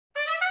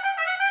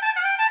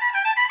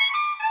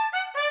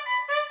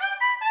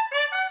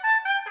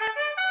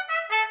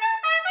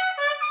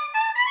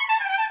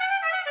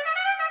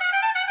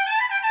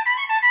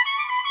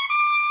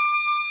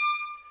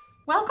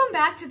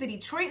Welcome back to the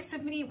Detroit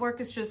Symphony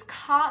Orchestra's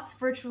COTS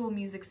virtual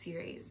music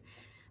series.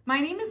 My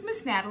name is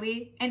Miss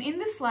Natalie, and in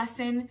this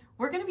lesson,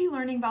 we're going to be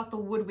learning about the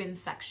woodwind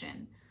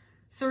section.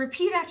 So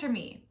repeat after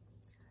me.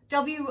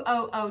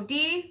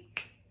 W-O-O-D,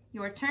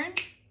 your turn.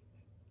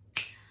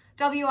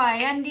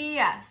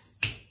 W-I-N-D-S.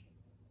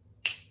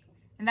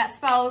 And that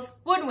spells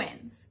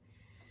woodwinds.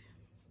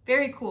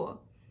 Very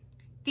cool.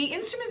 The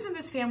instruments in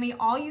this family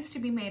all used to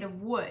be made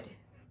of wood,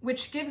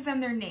 which gives them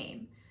their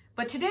name.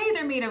 But today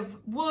they're made of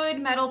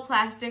wood, metal,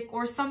 plastic,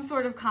 or some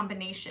sort of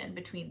combination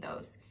between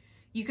those.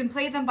 You can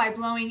play them by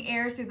blowing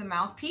air through the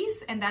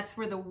mouthpiece, and that's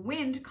where the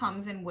wind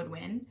comes in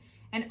woodwind,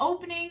 and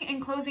opening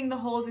and closing the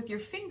holes with your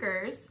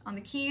fingers on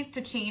the keys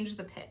to change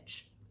the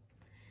pitch.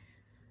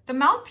 The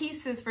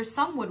mouthpieces for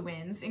some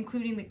woodwinds,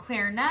 including the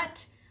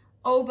clarinet,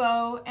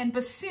 oboe, and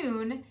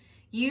bassoon,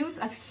 use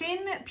a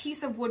thin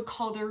piece of wood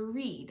called a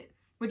reed,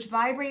 which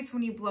vibrates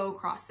when you blow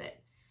across it.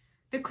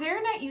 The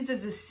clarinet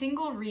uses a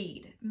single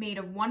reed made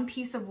of one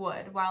piece of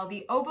wood, while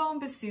the oboe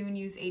and bassoon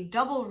use a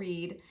double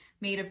reed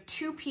made of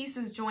two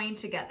pieces joined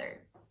together.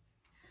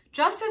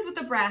 Just as with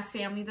the brass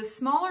family, the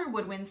smaller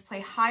woodwinds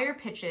play higher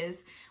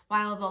pitches,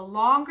 while the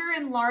longer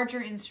and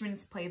larger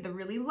instruments play the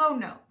really low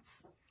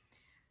notes.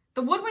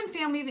 The woodwind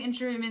family of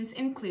instruments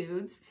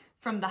includes,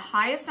 from the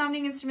highest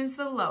sounding instruments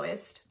to the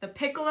lowest, the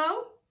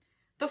piccolo,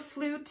 the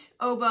flute,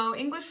 oboe,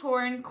 English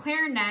horn,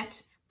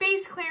 clarinet,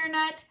 bass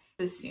clarinet,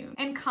 bassoon,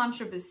 and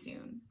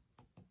contrabassoon.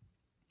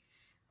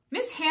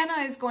 Miss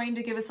Hannah is going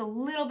to give us a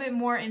little bit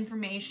more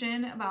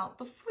information about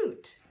the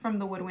flute from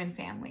the woodwind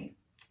family.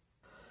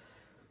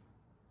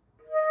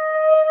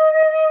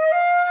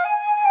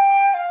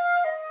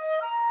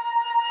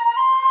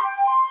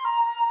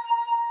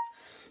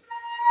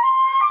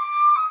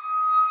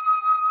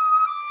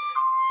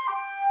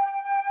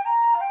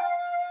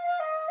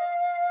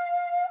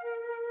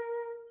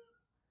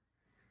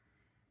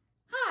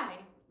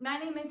 My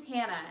name is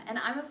Hannah, and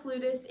I'm a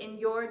flutist in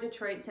your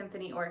Detroit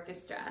Symphony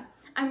Orchestra.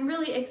 I'm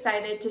really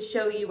excited to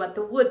show you what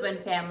the woodwind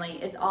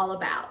family is all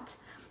about.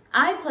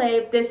 I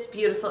play this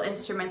beautiful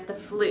instrument, the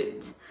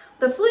flute.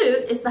 The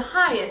flute is the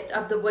highest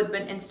of the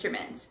woodwind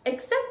instruments,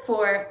 except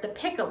for the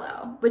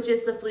piccolo, which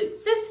is the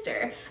flute's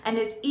sister, and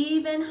is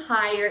even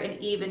higher and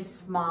even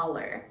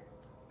smaller.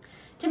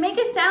 To make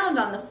a sound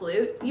on the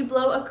flute, you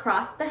blow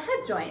across the head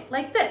joint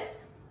like this.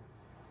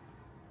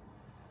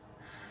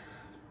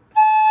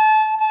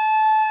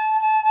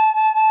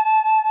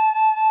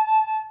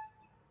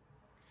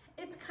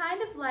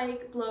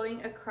 Like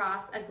blowing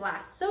across a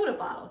glass soda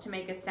bottle to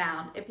make a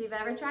sound, if you've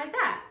ever tried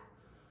that.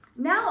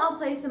 Now I'll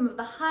play some of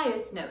the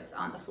highest notes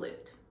on the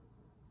flute.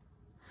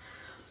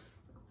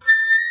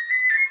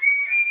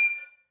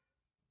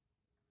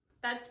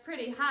 That's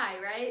pretty high,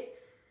 right?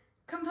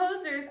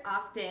 Composers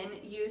often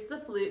use the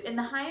flute in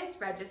the highest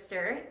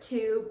register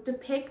to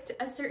depict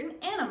a certain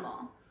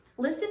animal.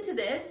 Listen to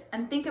this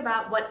and think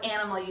about what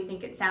animal you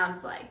think it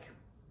sounds like.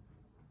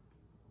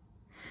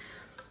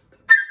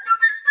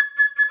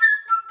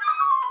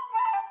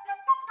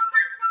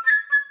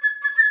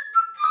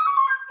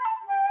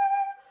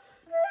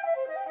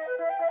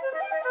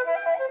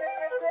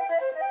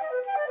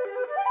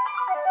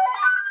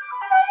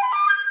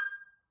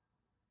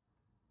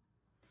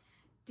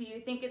 Do you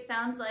think it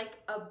sounds like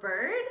a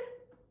bird?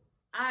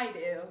 I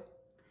do.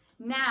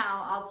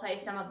 Now I'll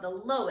play some of the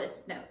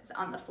lowest notes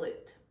on the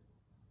flute.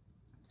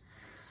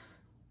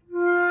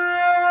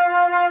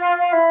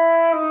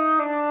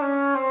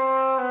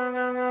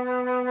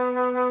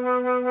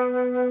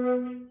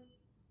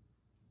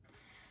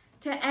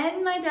 To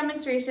end my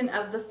demonstration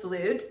of the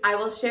flute, I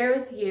will share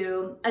with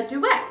you a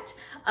duet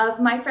of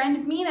my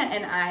friend Mina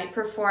and I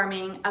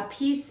performing a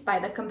piece by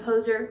the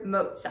composer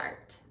Mozart.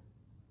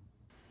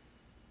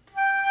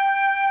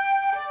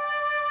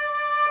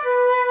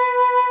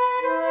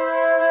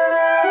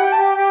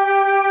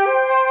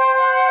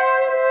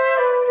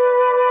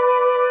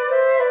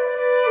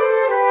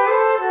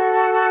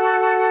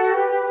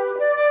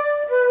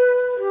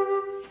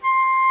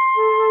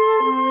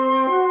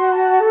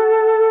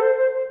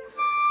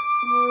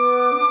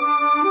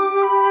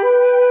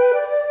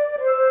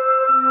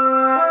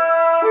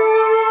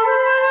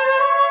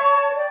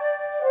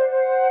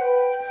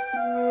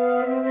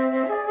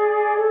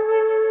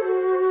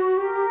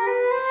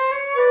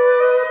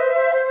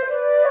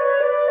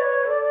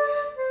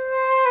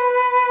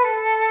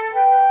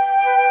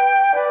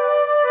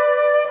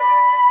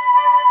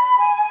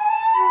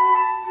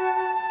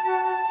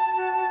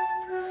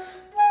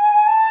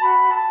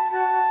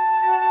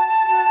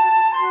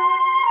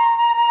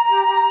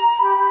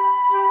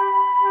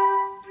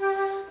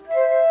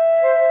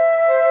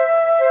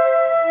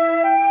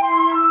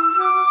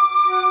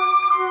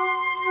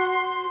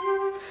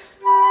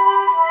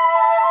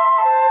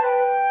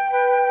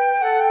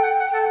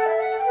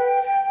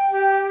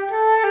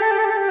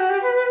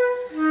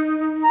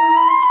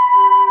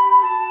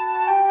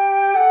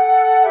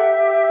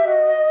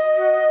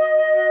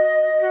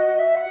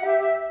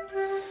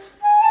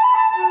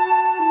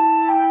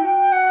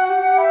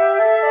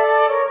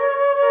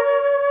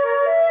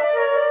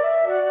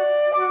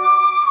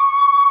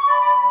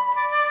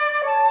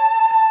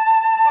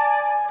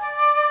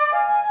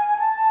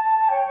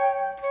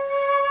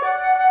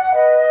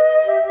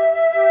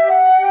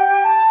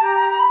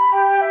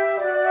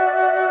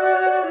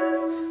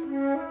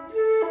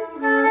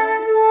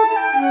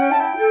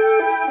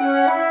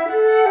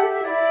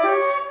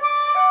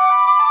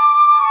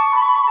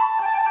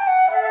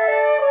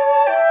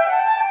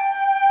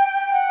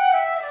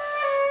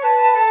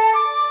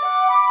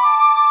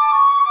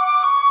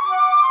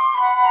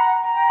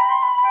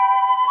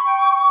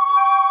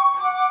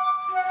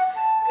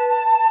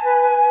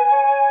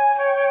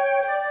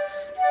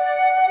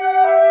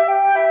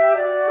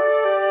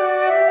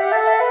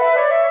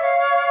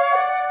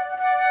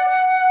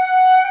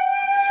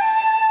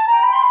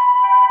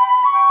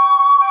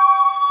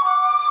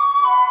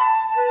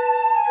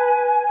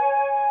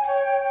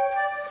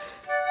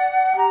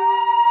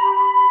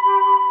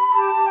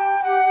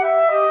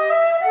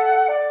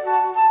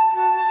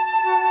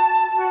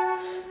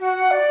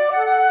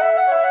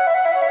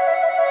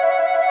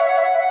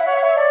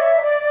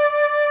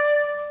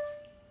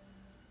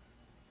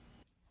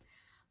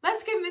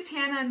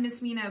 Hannah and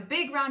Miss Mina a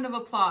big round of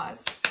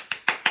applause.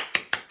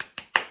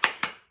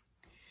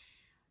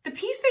 The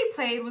piece they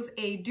played was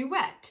a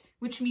duet,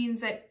 which means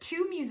that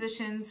two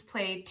musicians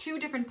play two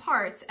different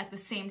parts at the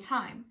same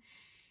time.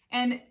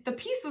 And the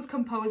piece was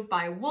composed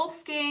by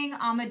Wolfgang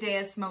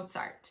Amadeus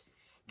Mozart.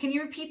 Can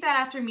you repeat that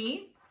after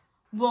me?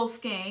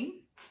 Wolfgang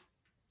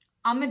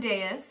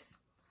Amadeus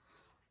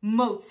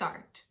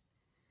Mozart.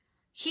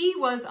 He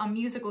was a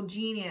musical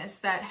genius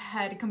that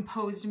had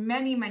composed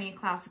many, many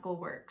classical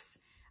works.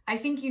 I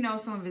think you know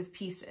some of his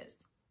pieces.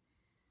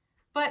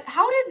 But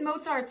how did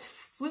Mozart's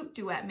flute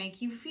duet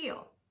make you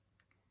feel?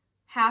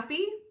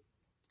 Happy,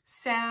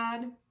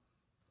 sad,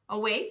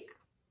 awake,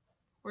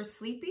 or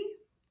sleepy?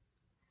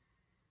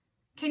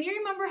 Can you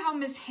remember how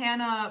Miss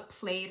Hannah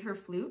played her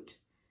flute?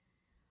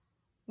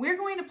 We're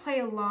going to play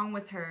along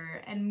with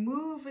her and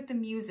move with the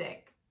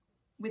music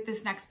with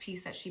this next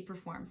piece that she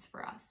performs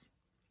for us.